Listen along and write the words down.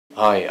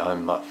Hi,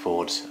 I'm Matt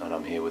Ford and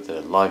I'm here with a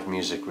live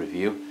music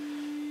review.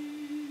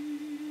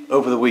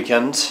 Over the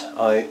weekend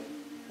I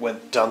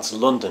went down to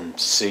London to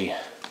see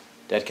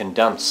Dead Can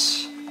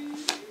Dance.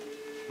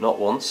 Not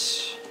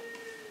once,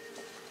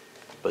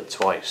 but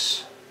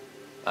twice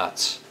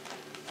at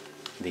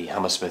the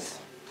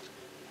Hammersmith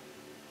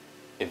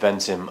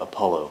Eventim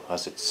Apollo,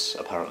 as it's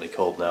apparently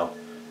called now,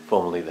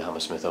 formerly the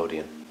Hammersmith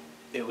Odeon.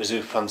 It was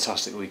a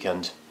fantastic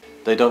weekend.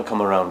 They don't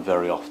come around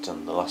very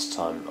often. The last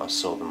time I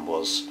saw them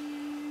was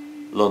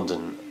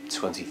London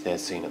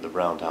 2013 at the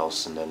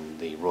Roundhouse, and then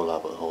the Royal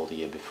Albert Hall the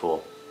year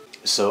before.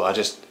 So I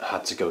just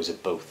had to go to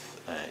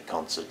both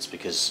concerts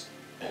because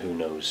who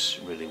knows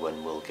really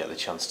when we'll get the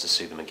chance to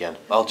see them again.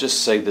 I'll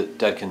just say that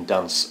Dead Can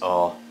Dance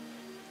are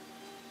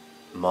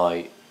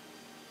my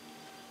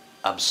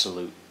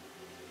absolute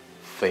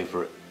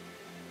favourite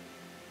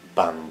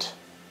band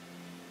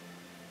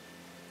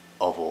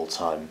of all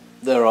time.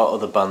 There are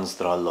other bands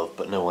that I love,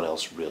 but no one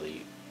else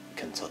really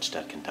can touch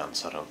Dead Can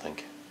Dance, I don't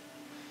think.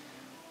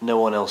 No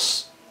one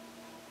else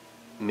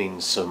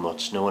means so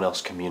much, no one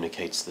else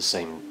communicates the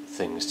same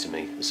things to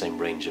me, the same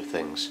range of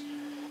things,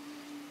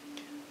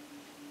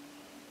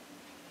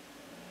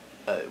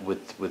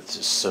 with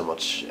so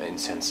much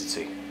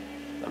intensity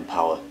and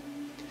power.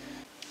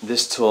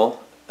 This tour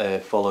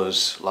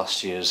follows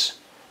last year's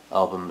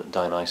album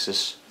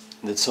Dionysus.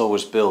 The tour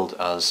was billed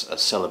as a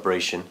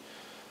celebration,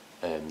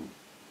 the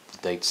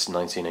dates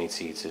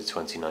 1980 to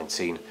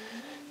 2019.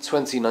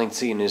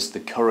 2019 is the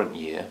current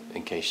year,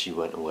 in case you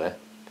weren't aware.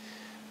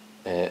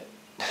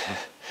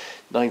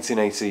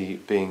 1980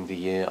 being the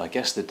year, I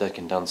guess, that Dead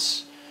Can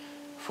Dance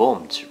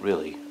formed,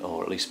 really,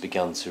 or at least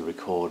began to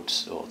record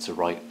or to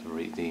write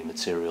the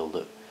material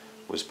that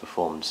was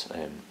performed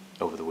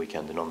over the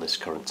weekend and on this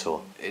current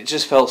tour. It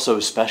just felt so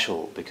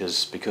special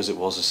because it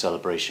was a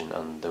celebration,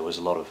 and there was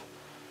a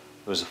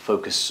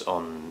focus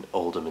on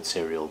older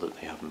material that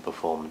they haven't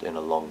performed in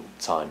a long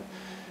time.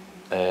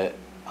 I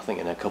think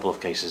in a couple of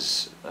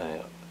cases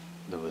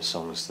there were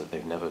songs that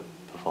they've never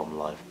performed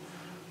live.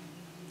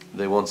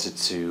 They wanted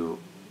to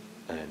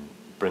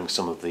bring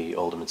some of the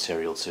older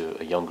material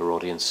to a younger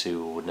audience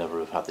who would never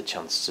have had the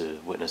chance to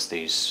witness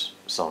these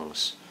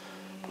songs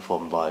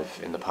performed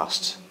live in the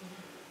past,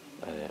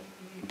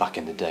 back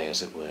in the day,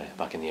 as it were,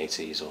 back in the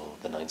 80s or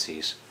the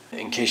 90s.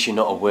 In case you're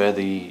not aware,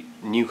 the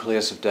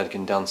nucleus of Dead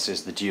Can Dance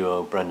is the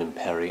duo Brendan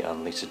Perry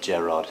and Lisa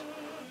Gerrard.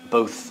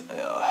 Both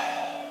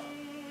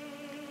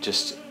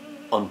just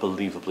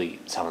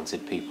unbelievably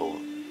talented people.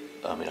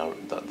 I mean,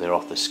 they're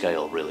off the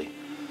scale, really.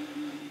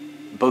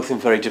 Both in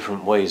very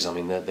different ways. I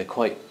mean, they're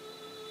quite,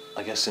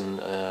 I guess, in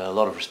a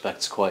lot of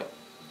respects, quite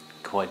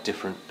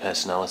different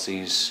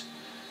personalities,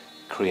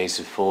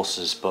 creative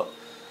forces. But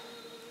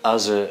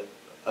as a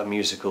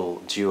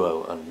musical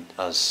duo and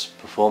as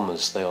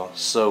performers, they are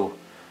so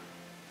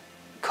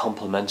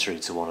complementary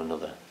to one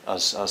another.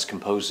 As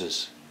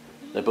composers,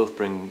 they both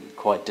bring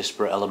quite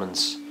disparate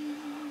elements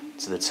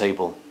to the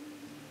table.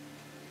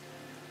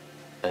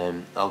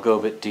 I'll go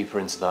a bit deeper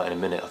into that in a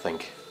minute, I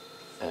think,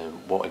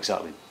 what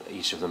exactly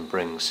each of them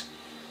brings.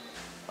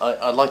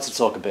 I'd like to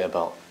talk a bit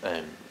about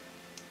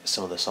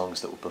some of the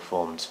songs that were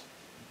performed.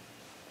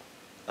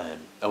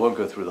 I won't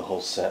go through the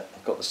whole set.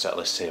 I've got the set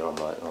list here on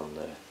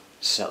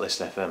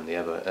Setlist FM, the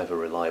ever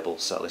reliable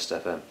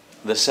Setlist FM.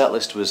 The set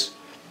list was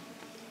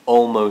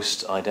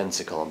almost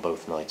identical on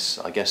both nights.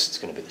 I guess it's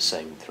going to be the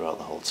same throughout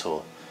the whole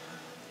tour.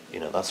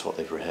 You know, that's what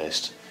they've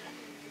rehearsed.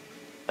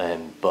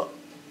 But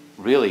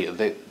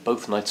really,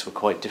 both nights were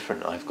quite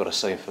different, I've got to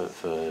say,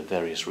 for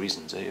various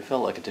reasons. It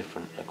felt like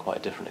quite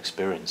a different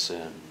experience,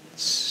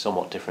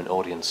 somewhat different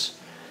audience.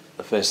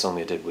 The first song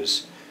they did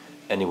was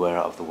Anywhere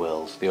Out of the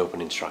World, the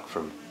opening track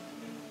from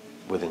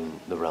Within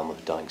the Realm of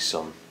a Dying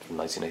Sun from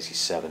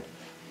 1987.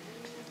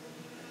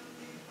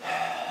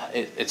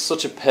 It's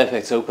such a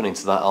perfect opening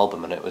to that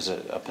album, and it was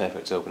a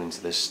perfect opening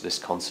to this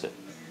concert.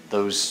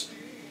 Those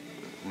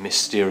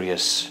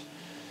mysterious,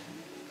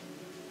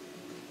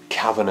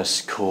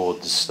 cavernous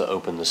chords that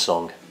opened the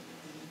song,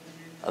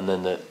 and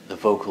then the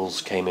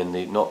vocals came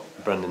in, not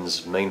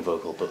Brendan's main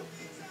vocal, but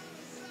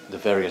the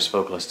various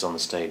vocalists on the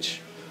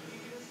stage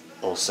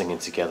all singing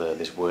together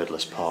this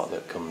wordless part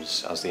that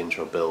comes as the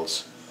intro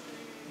builds.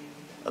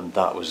 And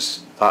that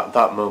was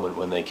that moment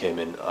when they came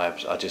in,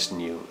 I just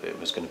knew it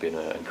was going to be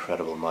an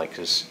incredible night,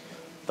 because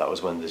that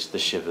was when the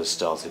shivers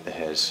started, the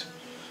hairs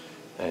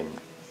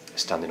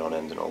standing on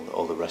end and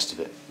all the rest of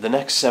it. The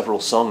next several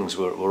songs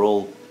were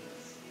all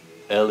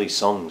early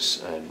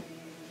songs,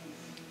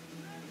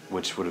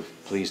 which would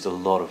have pleased a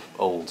lot of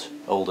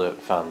older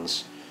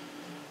fans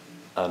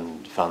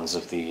and fans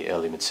of the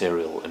early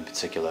material in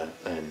particular.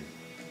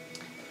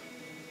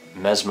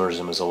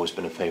 Mesmerism has always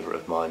been a favourite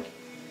of mine.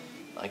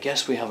 I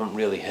guess we haven't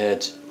really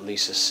heard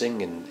Lisa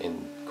sing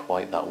in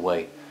quite that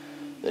way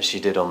that she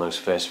did on those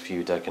first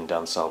few Dead Can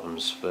Dance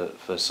albums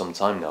for some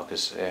time now,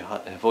 because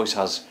her voice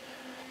has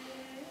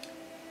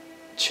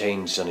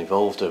changed and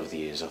evolved over the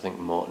years. I think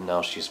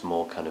now she's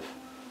more kind of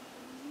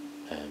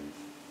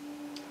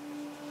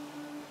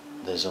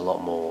there's a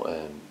lot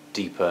more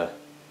deeper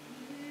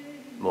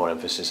more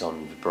emphasis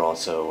on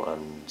vibrato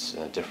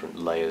and different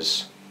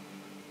layers.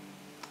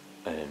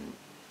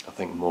 I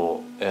think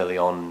more early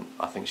on,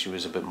 I think she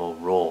was a bit more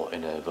raw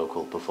in her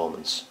vocal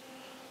performance.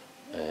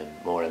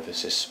 More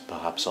emphasis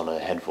perhaps on her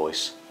head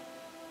voice.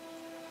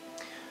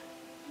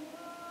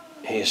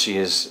 Here she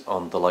is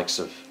on the likes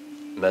of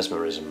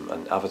Mesmerism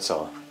and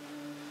Avatar,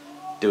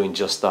 doing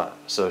just that.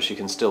 So she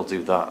can still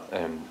do that.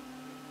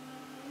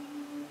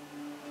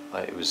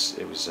 It was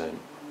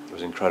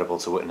incredible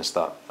to witness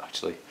that,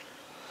 actually.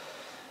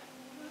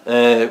 We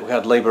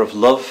had Labour of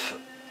Love,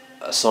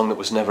 a song that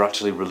was never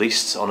actually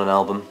released on an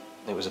album.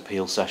 It was a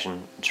Peel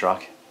session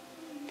track.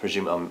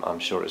 I'm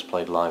sure it was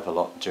played live a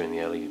lot during the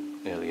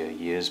earlier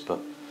years, but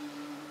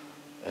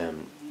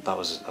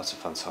that's a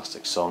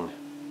fantastic song.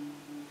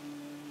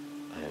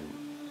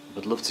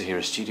 Would love to hear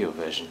a studio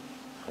version.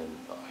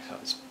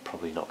 It's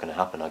probably not going to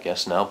happen, I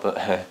guess, now, but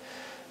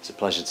it's a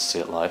pleasure to see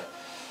it live.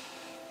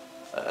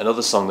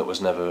 Another song that was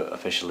never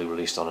officially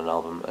released on an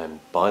album,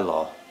 By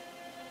Law.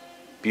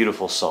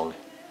 Beautiful song,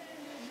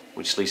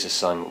 which Lisa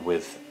sang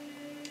with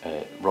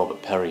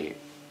Robert Perry,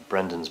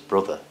 Brendan's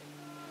brother.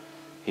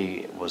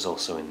 He was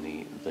also in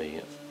the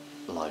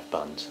live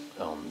band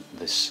on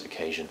this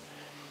occasion.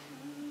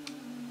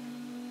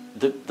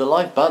 The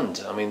live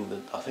band, I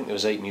mean, I think there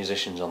was 8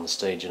 musicians on the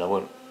stage, and I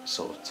won't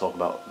sort of talk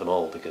about them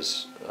all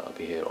because I'll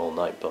be here all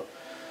night, but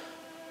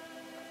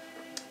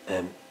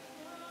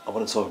I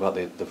want to talk about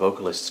the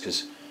vocalists,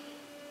 because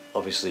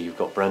obviously you've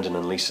got Brendan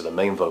and Lisa, the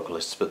main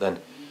vocalists, but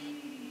then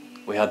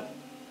we had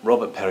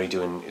Robert Perry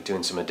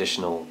doing some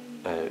additional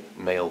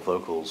male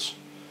vocals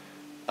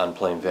and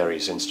playing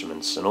various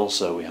instruments, and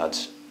also we had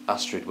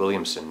Astrid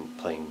Williamson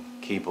playing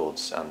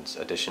keyboards and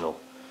additional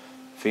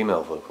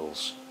female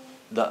vocals.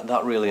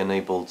 That really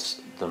enabled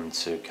them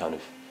to kind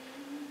of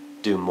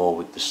do more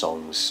with the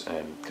songs,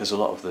 because a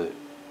lot of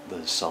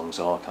the songs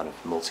are kind of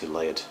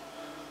multi-layered.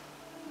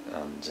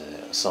 And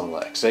a song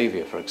like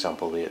Xavier, for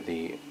example,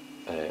 the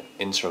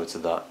intro to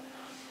that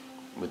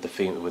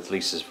with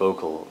Lisa's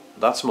vocal,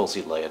 that's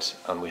multi-layered,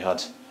 and we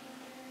had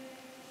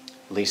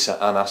Lisa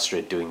and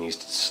Astrid doing these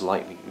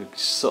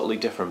subtly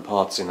different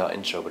parts in that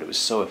intro, but it was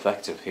so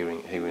effective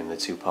hearing the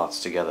two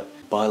parts together.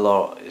 By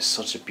Law is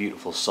such a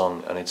beautiful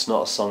song, and it's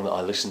not a song that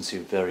I listen to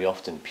very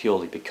often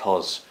purely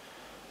because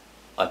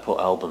I put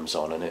albums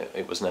on, and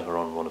it was never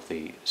on one of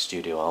the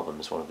studio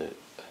albums, one of the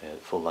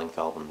full-length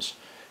albums.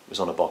 It was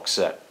on a box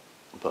set,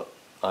 but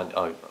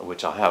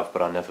which I have,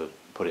 but I never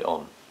put it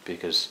on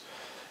because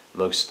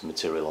most of the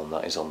material on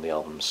that is on the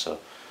albums. So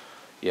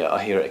yeah,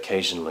 I hear it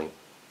occasionally.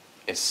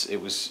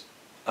 It was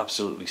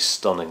absolutely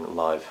stunning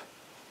live.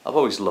 I've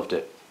always loved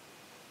it,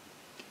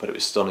 but it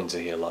was stunning to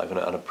hear live, and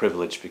a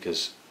privilege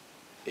because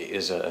it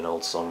is an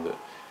old song that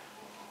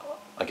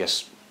I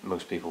guess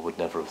most people would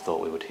never have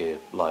thought we would hear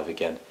live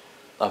again.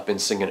 I've been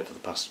singing it for the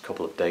past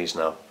couple of days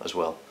now as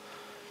well.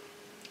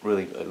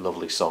 Really a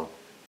lovely song.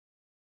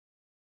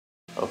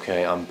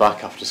 Okay, I'm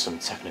back after some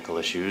technical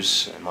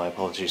issues, and my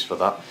apologies for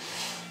that.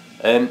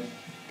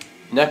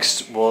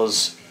 Next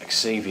was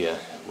Xavier,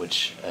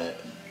 which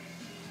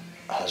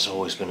has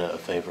always been a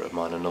favourite of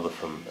mine, another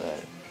from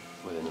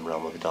within the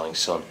realm of the Dying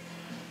Sun.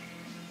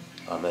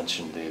 I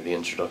mentioned the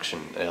introduction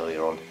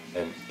earlier on,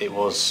 and it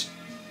was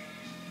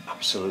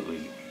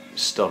absolutely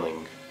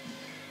stunning,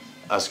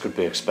 as could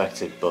be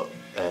expected, but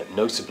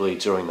notably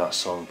during that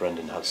song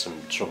Brendan had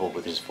some trouble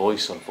with his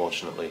voice,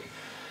 unfortunately.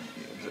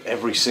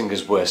 Every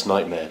singer's worst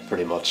nightmare,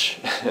 pretty much.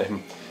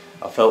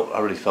 I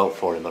really felt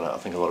for him, and I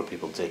think a lot of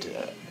people did.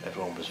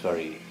 Everyone was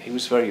he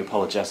was very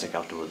apologetic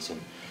afterwards,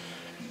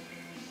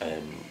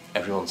 and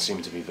everyone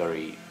seemed to be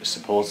very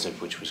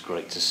supportive, which was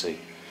great to see.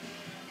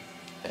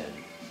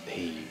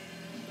 He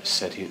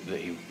said that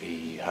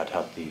he had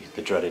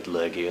the dreaded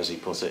lurgy, as he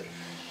put it,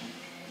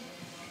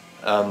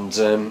 and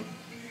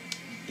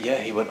yeah,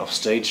 he went off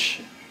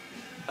stage,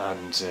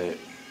 and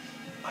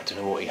I don't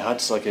know what he had.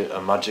 It's like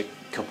a magic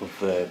cup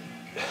of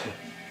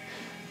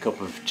cup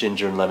of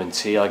ginger and lemon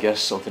tea, I guess,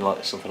 something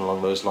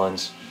along those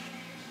lines.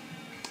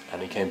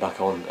 And he came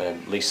back on.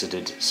 Lisa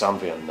did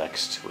Sandrian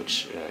next,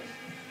 which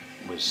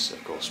was,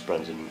 of course,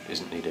 Brendan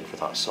isn't needed for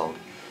that song.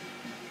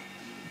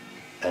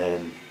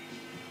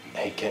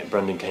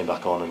 Brendan came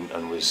back on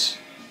and was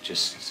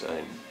just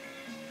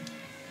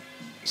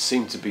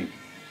seemed to be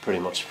pretty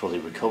much fully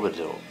recovered.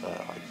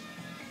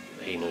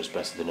 He knows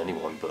better than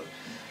anyone, but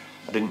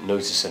I didn't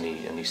notice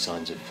any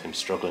signs of him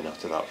struggling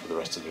after that for the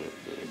rest of the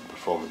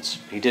performance.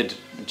 He did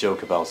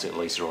joke about it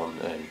later on.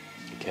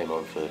 He came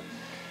on for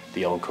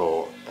the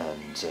encore,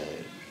 and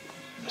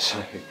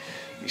so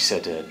he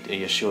said, "Are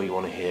you sure you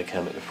want to hear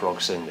Kermit the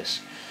Frog sing this?"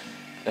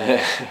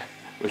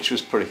 Which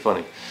was pretty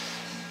funny.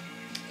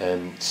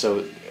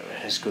 So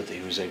it's good that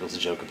he was able to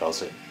joke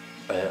about it.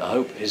 I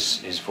hope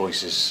his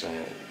voice is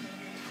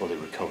fully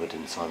recovered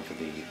in time for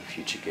the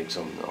future gigs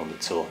on the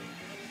tour.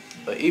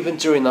 But even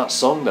during that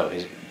song, though,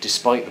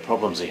 despite the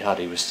problems he had,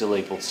 he was still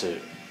able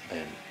to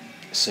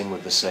sing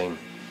with the same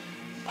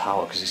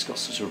power, because he's got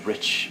such a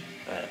rich,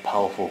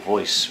 powerful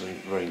voice, very,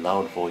 very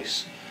loud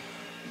voice.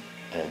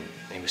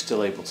 he was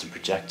still able to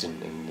project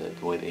in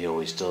the way that he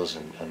always does,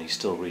 and he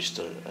still reached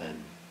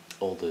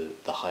all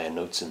the higher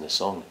notes in the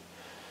song.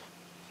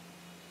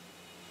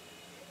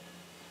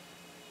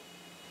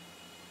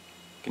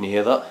 Can you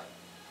hear that?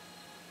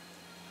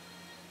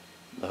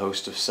 The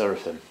Host of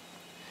Seraphim.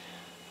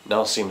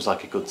 Now seems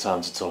like a good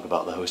time to talk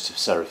about the Host of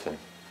Seraphim.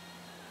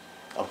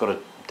 I've got a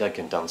Dead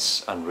Can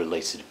Dance and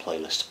related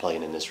playlist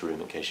playing in this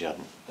room in case you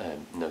hadn't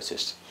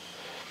noticed.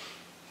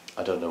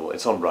 I don't know,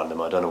 it's on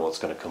random, I don't know what's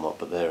going to come up,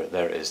 but there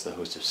it is, the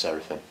Host of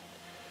Seraphim.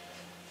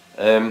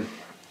 I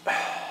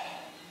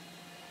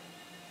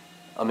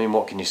mean,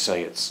 what can you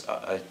say? It's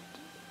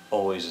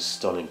always a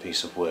stunning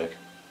piece of work.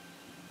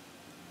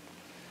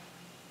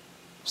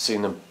 I've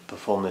seen them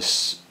perform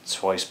this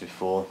twice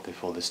before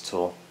this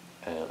tour,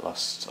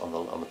 last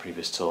on the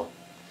previous tour.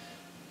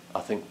 I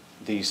think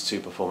these two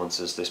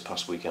performances this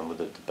past weekend were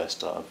the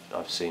best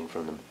I've seen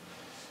from them.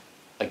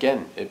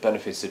 Again, it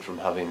benefited from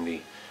having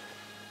the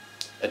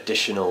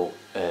additional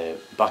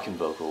backing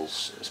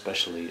vocals,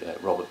 especially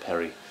Robert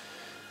Perry.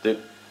 The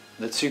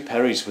two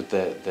Perrys with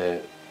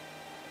their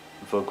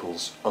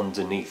vocals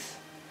underneath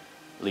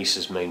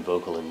Lisa's main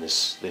vocal in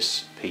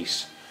this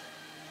piece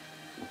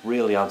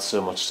really adds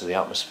so much to the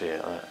atmosphere.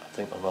 I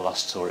think on the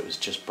last tour it was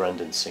just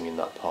Brendan singing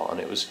that part, and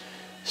it was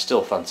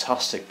still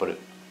fantastic, but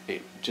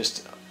it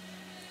just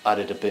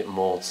added a bit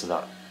more to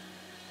that,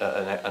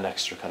 an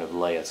extra kind of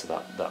layer to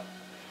that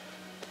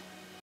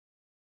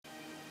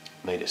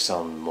made it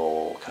sound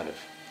more kind of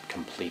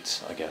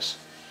complete, I guess.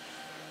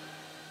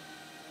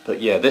 But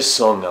yeah, this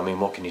song, I mean,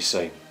 what can you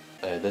say?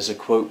 There's a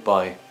quote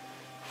by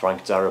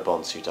Frank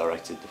Darabont, who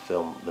directed the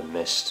film The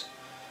Mist.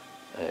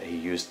 He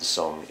used the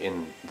song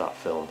in that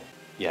film.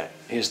 Yeah,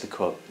 here's the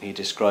quote. He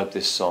described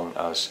this song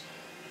as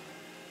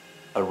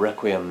a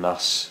requiem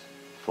mass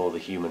for the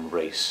human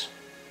race.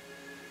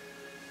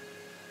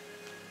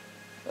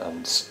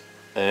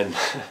 And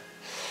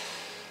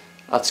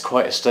that's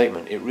quite a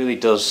statement. It really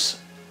does.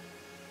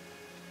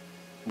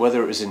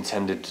 Whether it was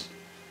intended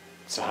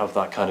to have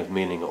that kind of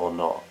meaning or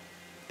not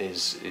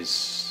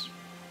is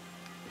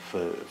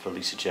for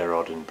Lisa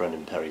Gerrard and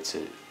Brendan Perry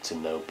to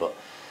know, but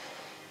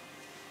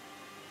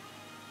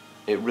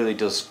it really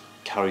does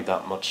carry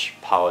that much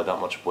power,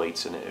 that much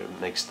weight, and it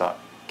makes that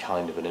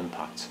kind of an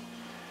impact.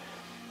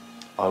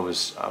 I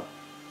was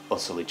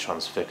utterly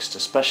transfixed,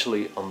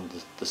 especially on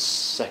the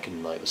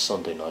second night, the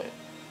Sunday night.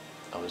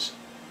 I was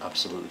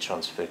absolutely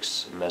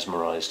transfixed,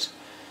 mesmerised,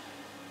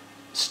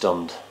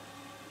 stunned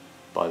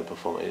by the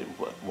performance.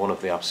 One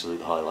of the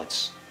absolute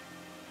highlights,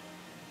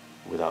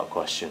 without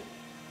question.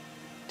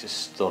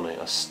 Just stunning,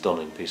 a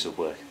stunning piece of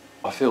work.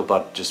 I feel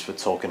bad just for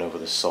talking over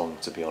this song,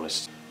 to be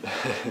honest.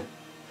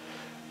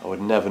 I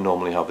would never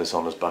normally have this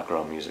on as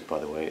background music, by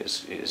the way.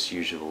 It's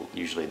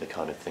usually the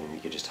kind of thing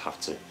that you just have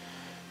to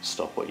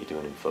stop what you're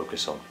doing and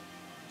focus on.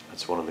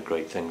 That's one of the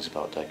great things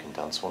about Dead Can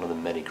Dance, one of the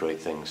many great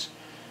things.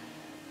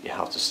 You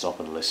have to stop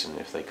and listen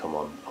if they come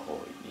on, or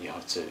you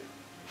have to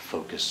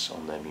focus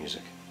on their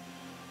music.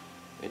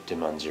 It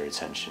demands your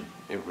attention,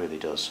 it really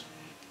does.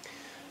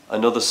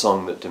 Another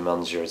song that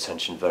demands your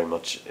attention very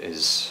much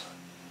is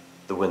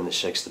The Wind That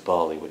Shakes the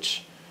Barley,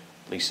 which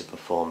Lisa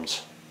performed.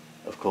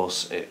 Of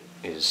course, it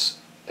is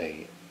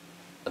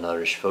an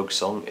Irish folk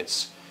song.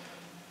 It's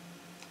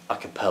a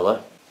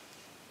cappella.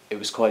 It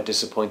was quite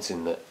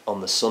disappointing that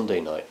on the Sunday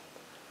night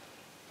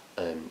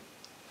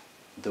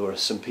there were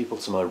some people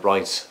to my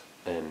right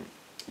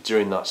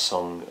during that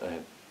song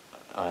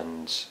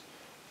and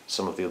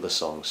some of the other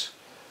songs.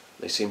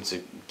 They seemed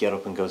to get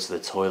up and go to the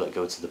toilet,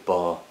 go to the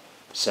bar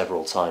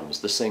several times.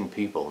 The same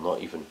people,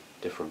 not even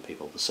different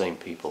people, the same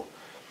people.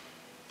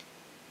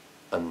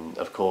 And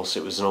of course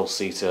it was an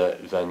all-seater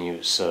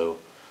venue, so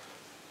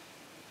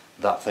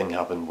that thing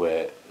happened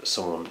where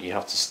you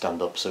have to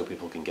stand up so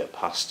people can get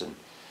past, and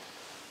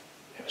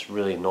it was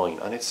really annoying.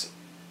 And it's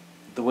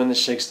The Wind That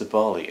Shakes the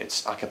Barley,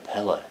 it's a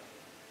cappella,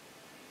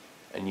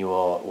 and you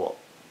are, what,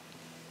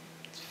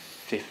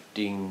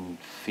 15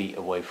 feet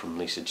away from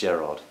Lisa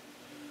Gerrard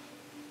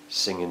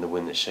singing The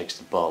Wind That Shakes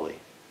the Barley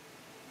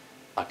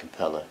a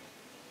cappella,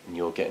 and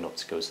you're getting up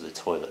to go to the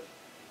toilet.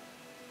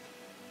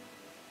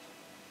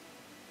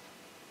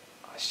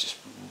 It's just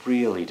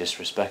really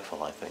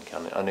disrespectful, I think,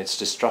 and it's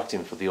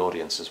distracting for the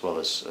audience as well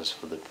as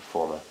for the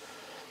performer.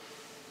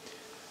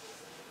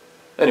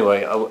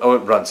 Anyway, I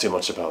won't rant too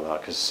much about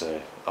that, because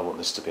I want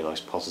this to be a nice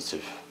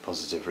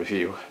positive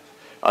review.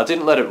 I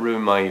didn't let it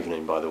ruin my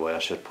evening, by the way, I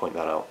should point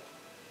that out.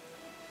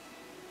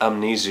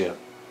 Amnesia.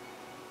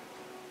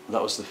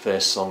 That was the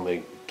first song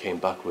they came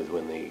back with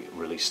when they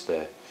released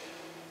their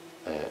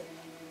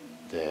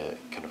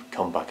kind of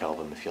comeback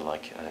album, if you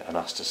like,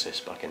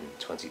 Anastasis, back in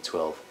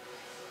 2012.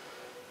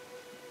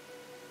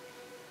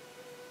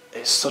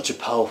 It's such a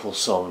powerful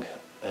song,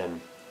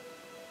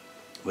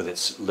 with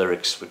its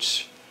lyrics,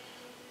 which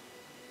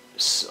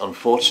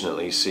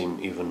unfortunately seem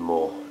even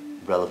more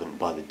relevant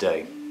by the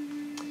day.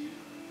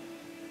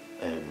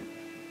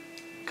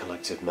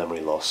 Collective memory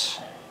loss,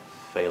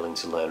 failing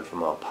to learn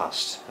from our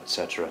past,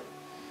 etc.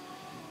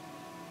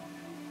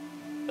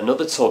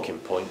 Another talking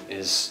point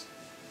is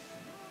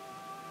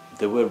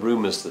there were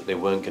rumours that they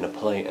weren't going to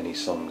play any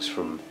songs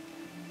from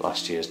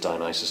last year's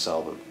Dionysus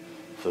album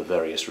for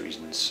various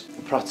reasons.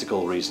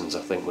 Practical reasons,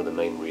 I think, were the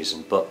main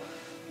reason, but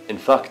in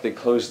fact they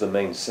closed the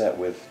main set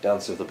with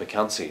Dance of the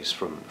Bacchantes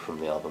from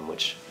the album,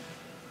 which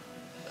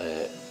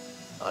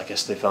I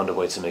guess they found a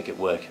way to make it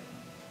work.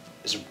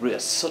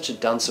 It's such a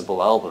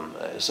danceable album,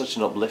 such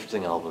an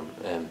uplifting album,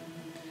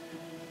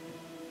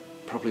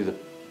 probably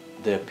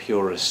their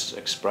purest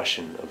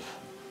expression of,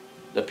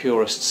 the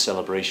purest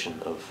celebration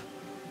of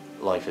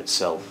life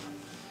itself,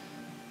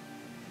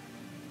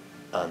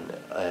 and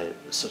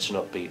such an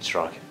upbeat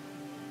track.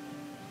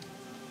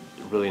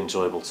 Really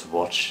enjoyable to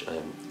watch.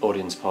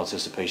 Audience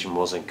participation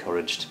was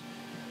encouraged.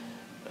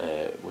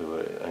 We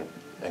were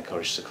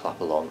encouraged to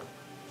clap along,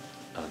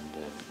 and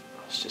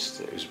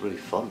it was really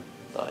fun.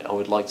 I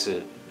would like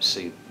to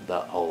see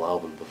that whole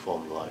album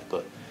performed live,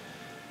 but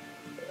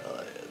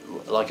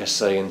like I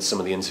say in some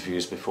of the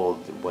interviews before,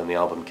 when the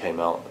album came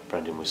out,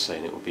 Brendan was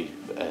saying it would be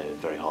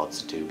very hard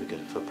to do because,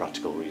 for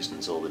practical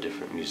reasons, all the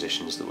different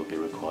musicians that would be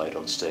required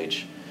on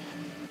stage.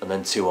 And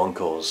then 2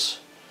 encores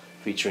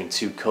featuring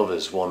 2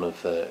 covers, one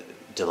of the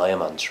Delay a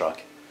Man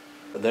track.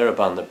 They're a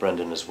band that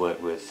Brendan has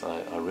worked with.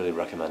 I really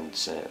recommend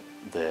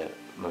their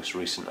most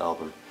recent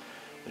album,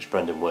 which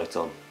Brendan worked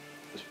on.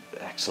 It was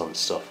excellent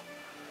stuff.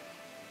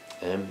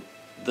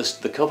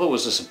 The cover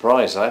was a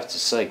surprise, I have to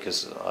say,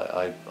 because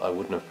I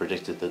wouldn't have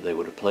predicted that they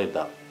would have played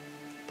that,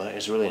 but it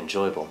was really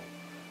enjoyable.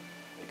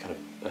 A kind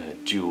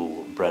of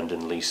dual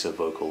Brendan-Lisa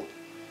vocal,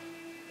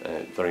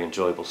 very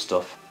enjoyable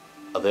stuff.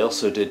 They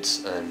also did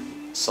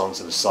Songs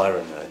of the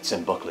Siren,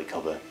 Tim Buckley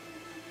cover.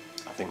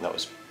 I think that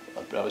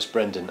was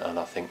Brendan and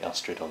I think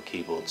Astrid on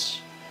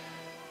keyboards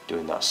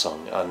doing that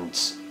song, and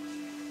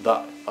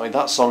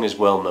that song is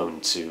well known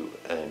to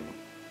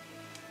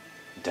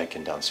Dead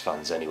Can Dance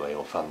fans anyway,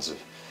 or fans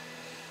of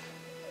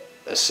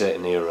a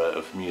certain era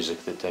of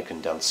music that Dead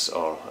Can Dance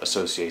are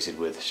associated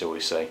with, shall we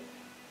say.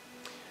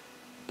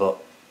 But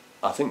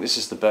I think this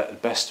is the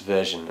best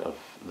version of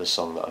the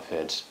song that I've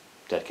heard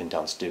Dead Can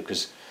Dance do,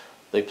 because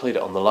they played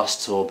it on the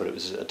last tour, but it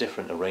was a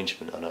different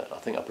arrangement, and I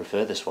think I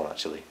prefer this one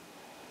actually.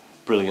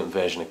 Brilliant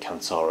version of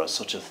Cantara,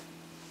 such a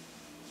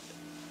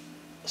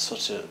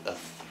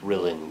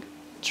thrilling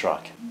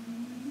track.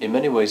 In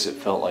many ways it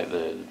felt like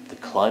the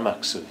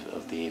climax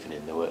of the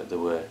evening. There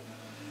were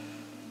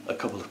a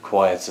couple of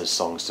quieter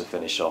songs to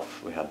finish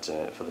off. We had,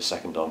 for the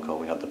second encore,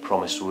 we had The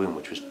Promised Womb,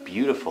 which was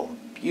beautiful,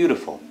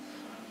 beautiful,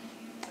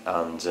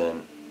 and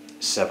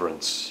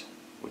Severance,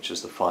 which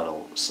was the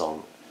final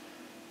song.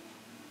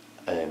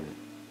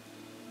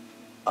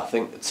 I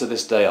think, to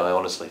this day, I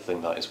honestly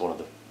think that is one of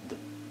the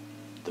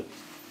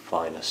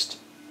finest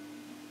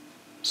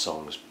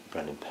songs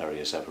Brendan Perry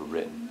has ever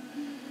written.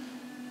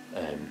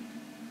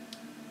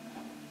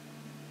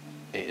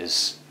 It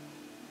is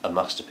a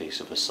masterpiece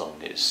of a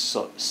song. It is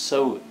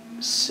so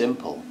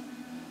simple,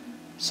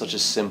 such a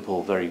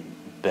simple, very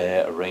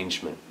bare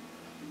arrangement,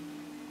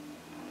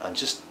 and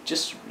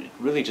just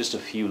really just a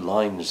few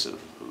lines of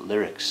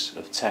lyrics,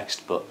 of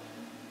text, but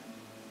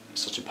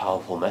such a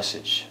powerful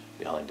message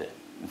behind it.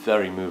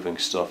 Very moving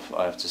stuff,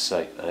 I have to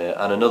say.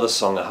 And another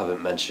song I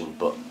haven't mentioned,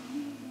 but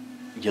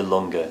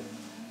Yolunga,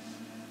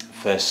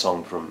 first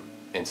song from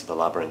Into the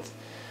Labyrinth.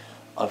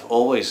 I've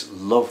always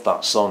loved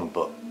that song,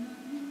 but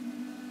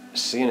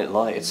seeing it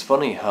live, it's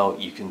funny how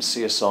you can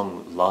see a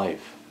song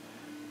live,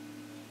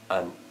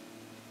 and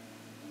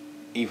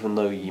even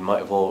though you might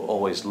have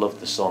always loved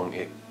the song,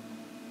 it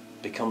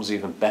becomes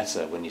even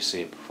better when you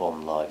see it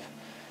performed live.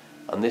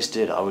 And this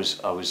did. I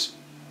was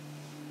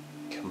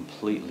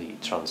completely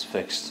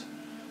transfixed.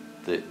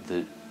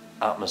 The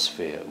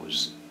atmosphere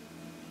was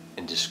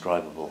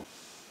indescribable,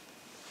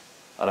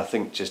 and I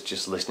think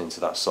just listening to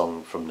that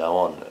song from now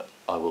on,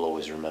 I will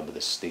always remember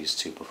these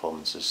 2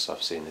 performances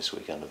I've seen this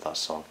weekend of that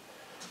song.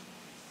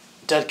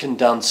 Dead Can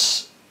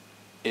Dance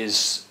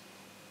is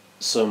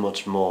so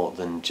much more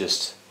than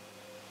just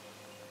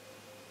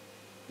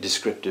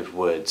descriptive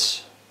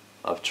words.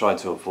 I've tried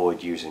to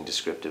avoid using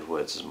descriptive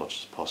words as much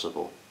as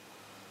possible,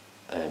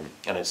 and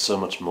it's so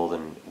much more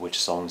than which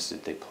songs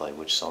did they play,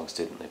 which songs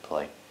didn't they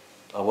play.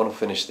 I want to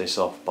finish this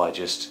off by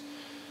just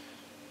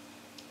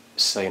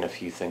saying a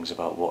few things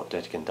about what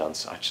Dead Can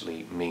Dance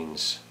actually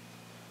means.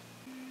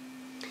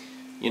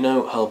 You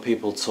know how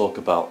people talk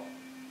about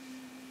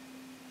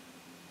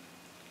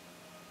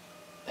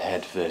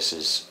head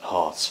versus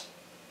heart?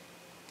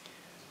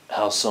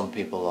 How some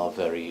people are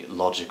very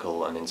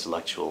logical and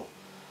intellectual,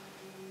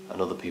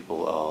 and other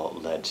people are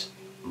led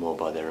more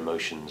by their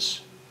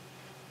emotions.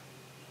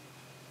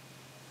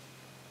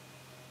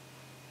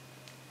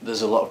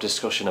 There's a lot of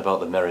discussion about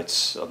the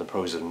merits or the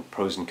pros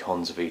and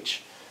cons of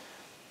each.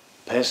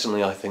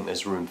 Personally, I think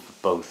there's room for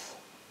both.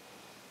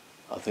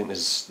 I think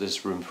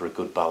there's room for a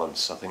good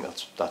balance. I think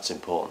that's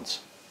important.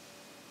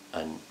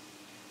 And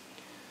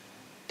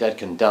Dead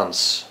Can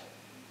Dance,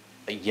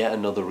 yet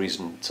another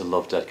reason to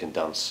love Dead Can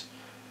Dance.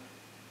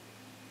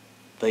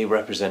 They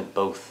represent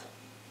both.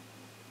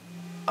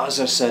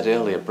 As I said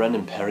earlier,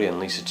 Brendan Perry and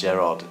Lisa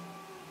Gerrard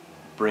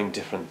bring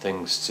different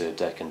things to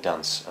Dead Can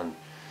Dance, and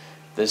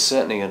There's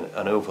certainly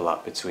an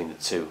overlap between the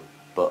two,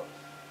 but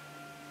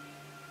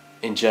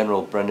in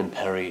general, Brendan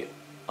Perry,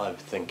 I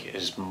think,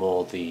 is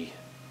more the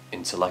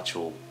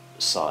intellectual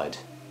side,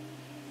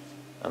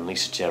 and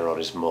Lisa Gerrard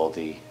is more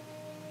the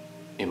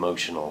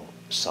emotional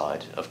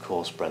side. Of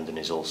course, Brendan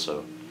is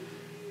also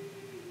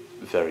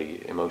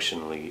very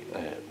emotionally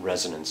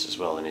resonant as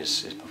well in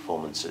his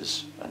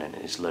performances and in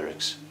his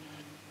lyrics,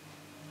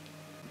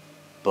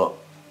 but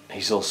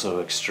he's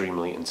also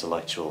extremely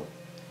intellectual,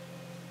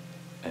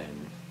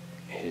 and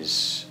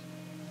his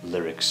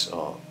lyrics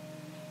are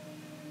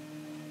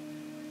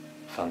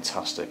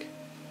fantastic.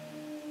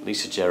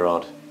 Lisa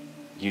Gerrard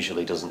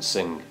usually doesn't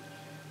sing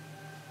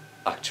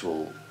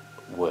actual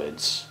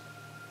words.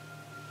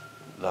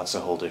 That's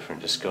a whole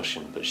different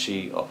discussion, but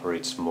she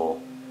operates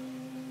more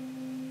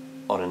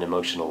on an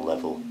emotional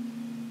level.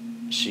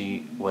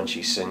 She, when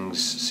she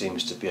sings,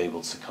 seems to be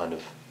able to kind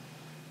of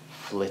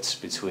flit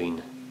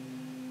between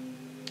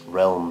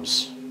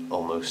realms,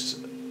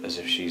 almost as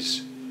if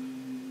she's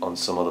on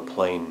some other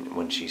plane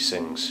when she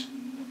sings.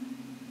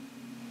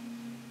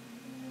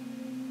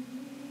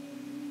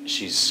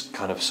 She's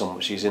kind of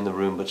she's in the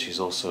room, but she's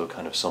also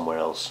kind of somewhere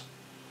else.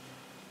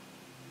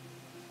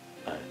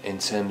 In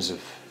terms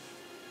of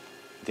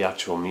the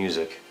actual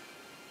music,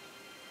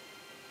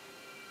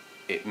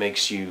 it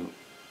makes you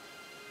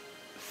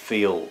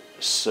feel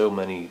so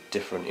many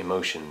different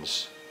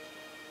emotions,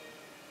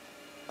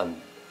 and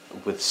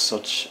with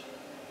such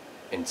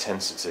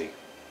intensity,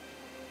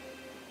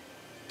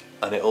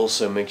 and it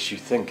also makes you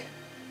think.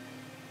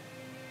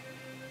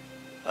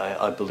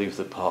 I believe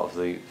that part of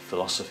the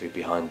philosophy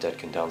behind Dead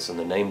Can Dance and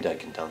the name Dead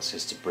Can Dance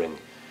is to bring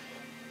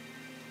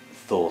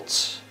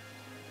thoughts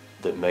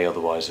that may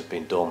otherwise have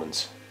been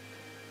dormant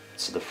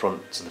to the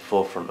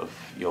forefront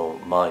of your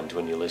mind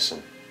when you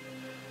listen.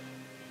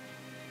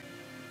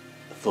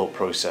 Thought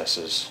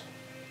processes,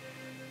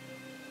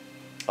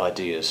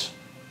 ideas.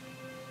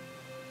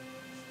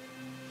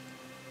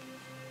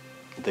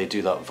 They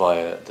do that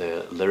via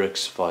the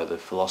lyrics, via the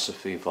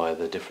philosophy, via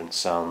the different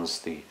sounds,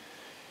 the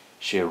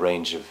sheer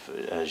range of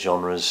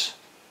genres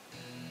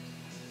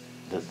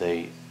that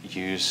they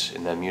use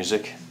in their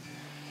music.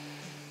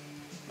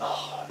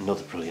 Oh,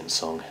 another brilliant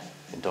song,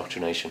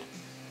 Indoctrination.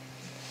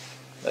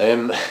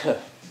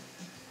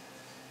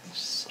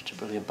 Such a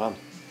brilliant band.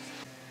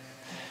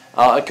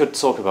 I could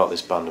talk about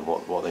this band and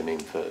what they mean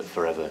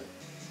forever.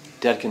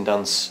 Dead Can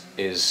Dance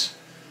is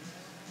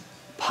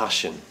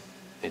passion,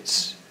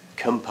 it's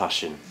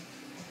compassion,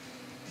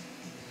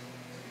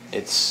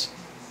 it's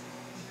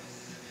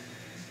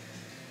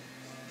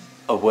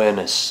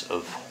awareness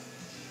of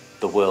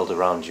the world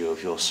around you,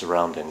 of your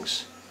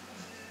surroundings.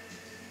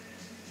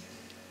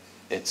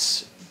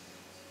 It's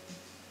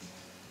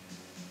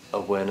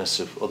awareness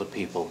of other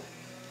people.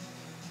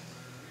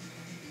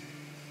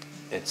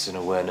 It's an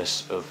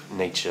awareness of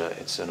nature.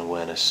 It's an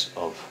awareness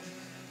of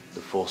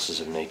the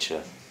forces of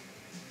nature.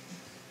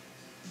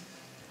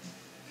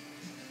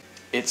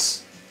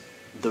 It's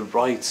the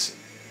right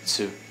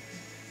to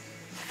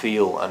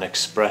feel and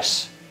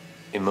express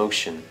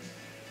emotion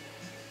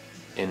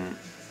in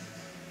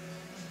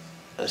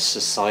a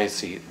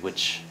society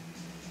which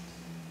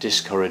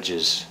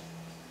discourages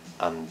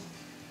and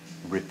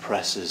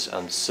represses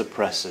and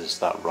suppresses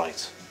that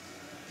right.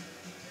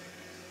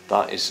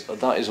 That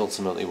is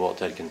ultimately what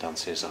Dead Can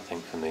Dance is, I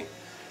think, for me.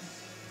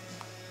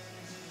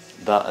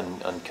 That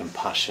and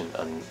compassion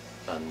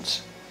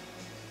and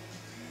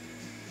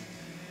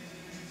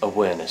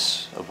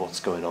awareness of what's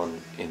going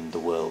on in the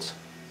world.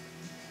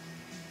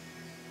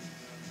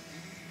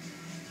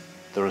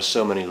 There are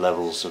so many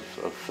levels of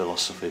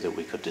philosophy that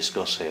we could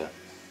discuss here.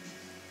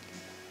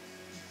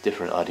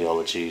 Different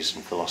ideologies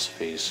and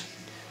philosophies.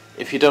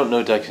 If you don't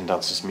know Dead Can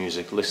Dance's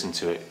music, listen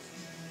to it,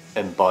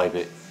 imbibe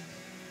it,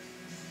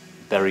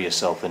 bury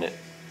yourself in it.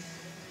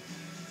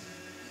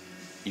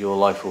 Your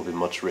life will be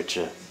much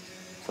richer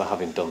for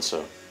having done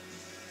so.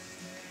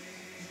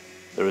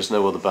 There is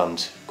no other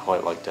band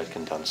quite like Dead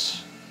Can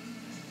Dance,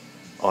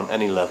 on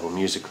any level,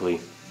 musically,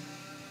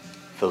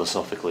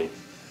 philosophically.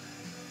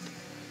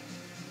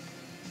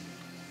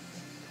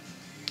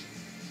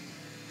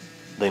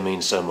 They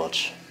mean so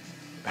much.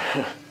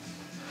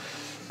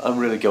 I'm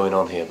really going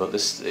on here, but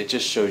it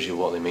just shows you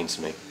what they mean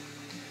to me.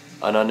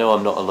 And I know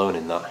I'm not alone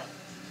in that.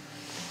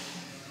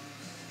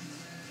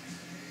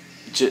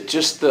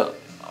 Just that,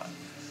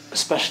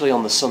 especially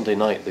on the Sunday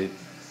night,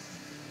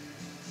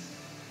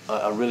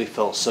 I really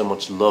felt so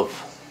much love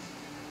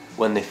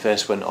when they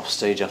first went off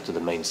stage after the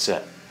main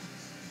set.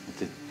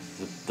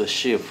 The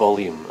sheer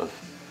volume of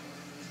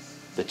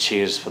the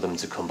cheers for them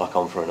to come back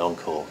on for an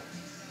encore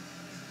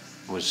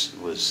was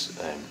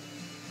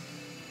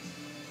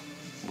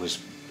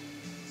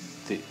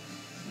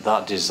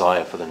that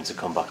desire for them to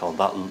come back on,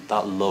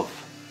 that love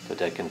for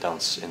Dead Can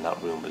Dance in that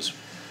room was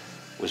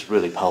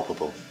really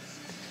palpable.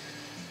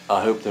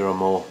 I hope there are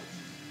more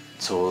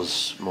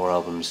tours, more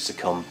albums to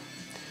come.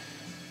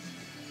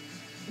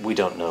 We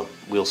don't know.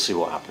 We'll see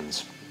what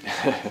happens.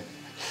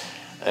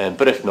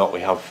 But if not, we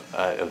have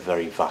a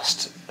very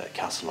vast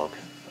catalogue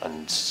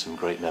and some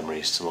great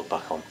memories to look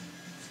back on.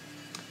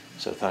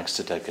 So thanks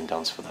to Dead Can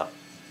Dance for that.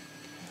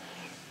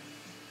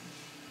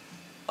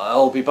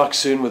 I'll be back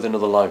soon with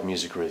another live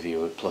music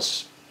review,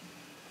 plus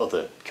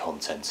other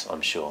content,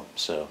 I'm sure,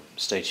 so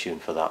stay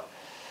tuned for that.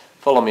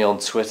 Follow me on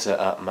Twitter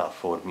at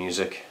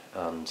MattFordMusic,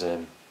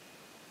 and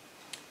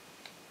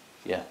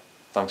yeah,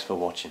 thanks for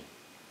watching.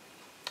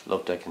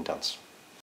 Love Dead Can Dance.